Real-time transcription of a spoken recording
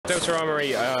Delta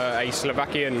Armory are a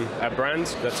Slovakian brand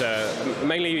that's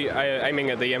mainly aiming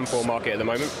at the M4 market at the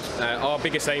moment. Our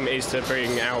biggest aim is to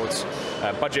bring out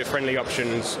budget-friendly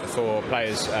options for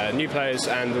players, new players,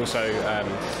 and also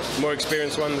more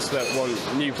experienced ones that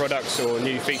want new products or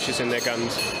new features in their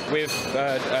guns with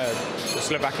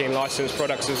Slovakian licensed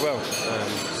products as well.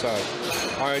 So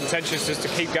our intention is just to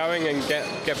keep going and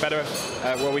get better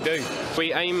at what we do.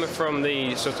 We aim from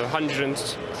the sort of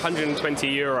 120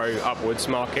 euro upwards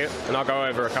market, and I'll go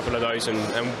over a couple of those and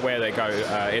where they go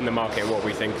in the market and what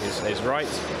we think is right.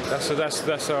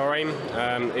 That's our aim,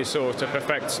 is sort of to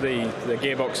perfect the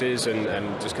gearboxes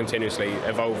and just continuously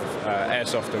evolve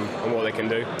Airsoft and what they can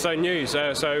do. So news,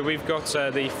 so we've got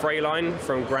the Freya line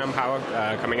from Ground Power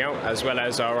coming out, as well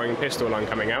as our own pistol line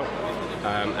coming out.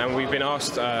 And we've been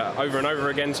asked over and over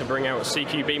again to bring out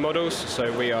CQB models,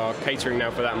 so we are catering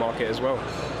now for that market as well.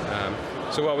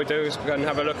 So what we do is go and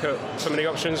have a look at some of the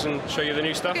options and show you the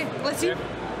new stuff. Okay, let's see.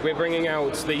 We're bringing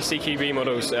out the CQB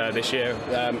models this year.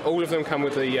 All of them come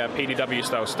with the PDW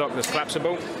style stock that's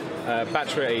collapsible,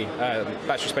 battery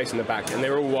space in the back, and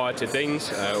they're all wired to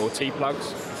DINs or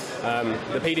T-plugs.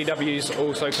 The PDWs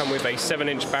also come with a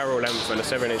 7-inch barrel length and a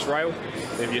 7-inch rail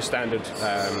with your standard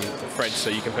threads, so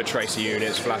you can put tracer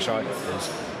units, flash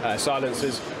items,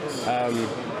 silencers.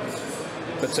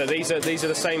 But these are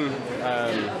the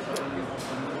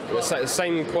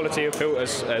same quality of build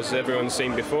as everyone's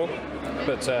seen before.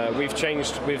 But we've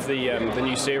changed with the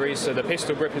new series, so the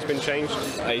pistol grip has been changed,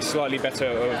 a slightly better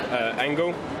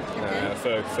angle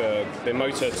for the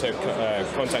motor to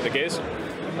contact the gears,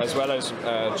 as well as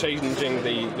changing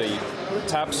the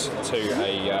tabs to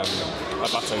a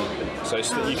button, so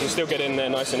you can still get in there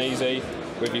nice and easy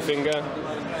with your finger.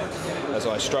 As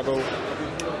I struggle,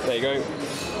 there you go.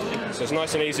 So it's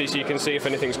nice and easy, so you can see if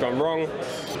anything's gone wrong.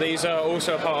 These are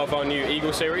also a part of our new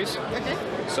Eagle series. Okay.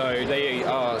 So they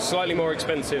are slightly more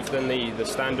expensive than the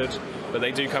standard, but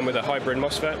they do come with a hybrid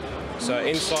MOSFET. So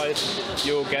inside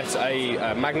you'll get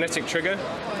a magnetic trigger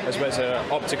as well as an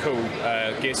optical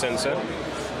gear sensor.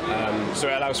 So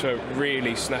it allows for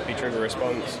really snappy trigger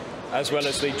response, as well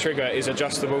as the trigger is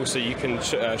adjustable, so you can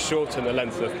shorten the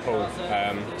length of pull.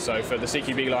 So for the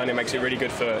CQB line, it makes it really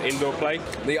good for indoor play.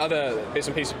 The other bits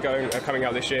and pieces coming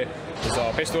out this year is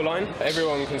our pistol line.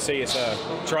 Everyone can see it's a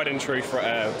tried and true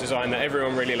design that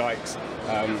everyone really likes.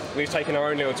 We've taken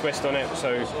our own little twist on it,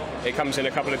 so it comes in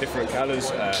a couple of different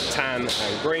colours, tan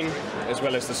and green, as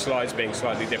well as the slides being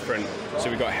slightly different. So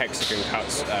we've got hexagon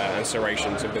cuts and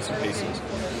serrations and bits and pieces.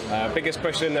 Biggest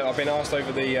question that I've been asked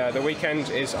over the weekend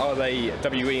is, are they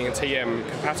WE and TM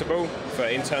compatible for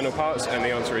internal parts? And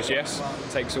the answer is yes.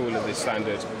 It takes all of the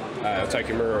standard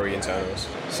Tokyo Marui internals.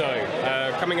 So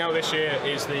coming out this year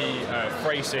is the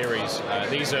Freya series.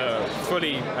 These are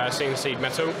fully CNC'd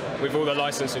metal with all the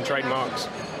license and trademarks.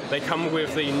 They come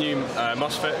with the new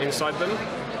MOSFET inside them,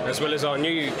 as well as our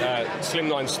new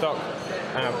slimline stock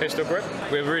pistol grip.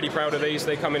 We're really proud of these.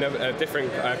 They come in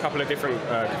a couple of different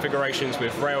configurations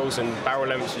with rails and barrel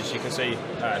lengths, as you can see,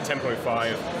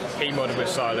 10.5, P modded with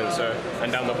silencer,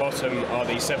 and down the bottom are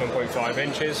the 7.5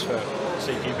 inches for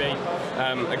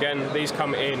CQB. Again, these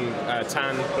come in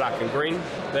tan, black and green.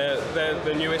 They're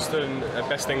the newest and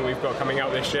best thing we've got coming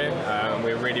out this year.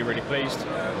 We're really, really pleased.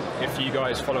 If you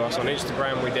guys follow us on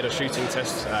Instagram, we did a shooting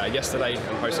test yesterday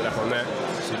and posted up on there,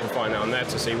 so you can find that on there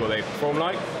to see what they perform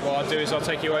like. What I'll do is I'll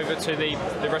take you over to the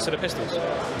rest of the pistols.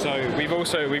 So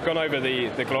we've gone over the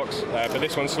Glocks, but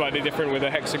this one's slightly different with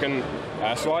a hexagon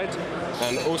slide.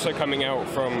 And also coming out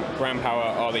from Ground Power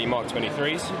are the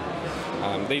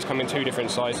Mk23s. These come in two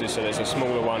different sizes, so there's a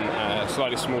smaller one,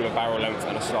 slightly smaller barrel length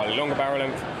and a slightly longer barrel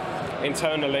length.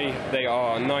 Internally, they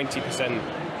are 90%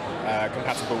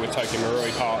 compatible with Tokyo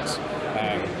Marui parts.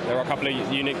 There are a couple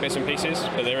of unique bits and pieces,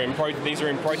 but these are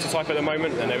in prototype at the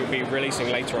moment, and they will be releasing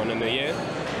later on in the year.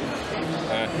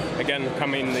 Again,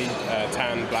 come in the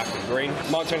tan, black and green.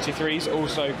 Mk23s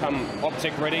also come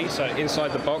optic ready, so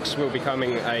inside the box will be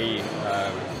coming a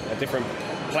different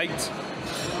plate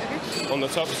on the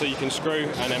top, so you can screw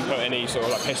and then put any sort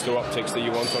of like pistol optics that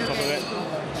you want on top of it,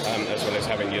 as well as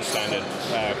having your standard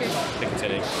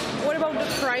Picatinny. What about the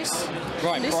price?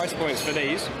 Right, price points for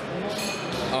these.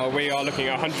 We are looking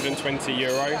at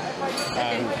 €120.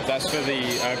 That's for the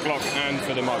Glock and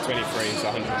for the Mk23, it's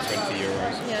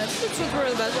 €120. Yeah, that's not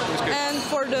really bad. And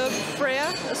for the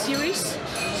Freya series?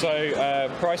 So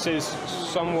price is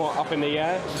somewhat up in the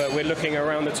air, but we're looking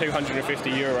around the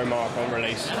 €250 mark on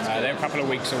release. They're a couple of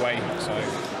weeks away, so.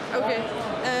 Okay.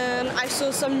 And I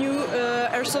saw some new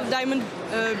Airsoft Diamond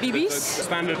BBs. The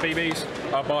standard BBs,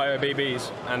 our Bio BBs,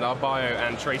 and our Bio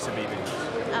and Tracer BBs.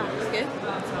 Okay.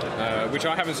 Which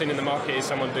I haven't seen in the market is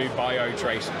someone do bio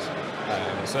traces.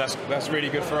 So that's really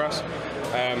good for us.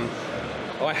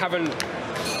 I haven't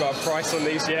got a price on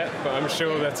these yet, but I'm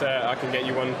sure that I can get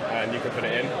you one and you can put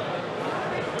it in.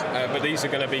 But these are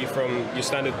going to be from your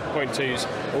standard .2s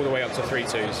all the way up to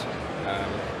 3.2s.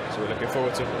 So we're looking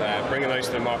forward to bringing those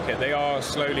to the market. They are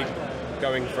slowly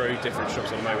going through different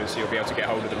shops at the moment, so you'll be able to get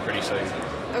hold of them pretty soon.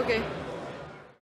 Okay.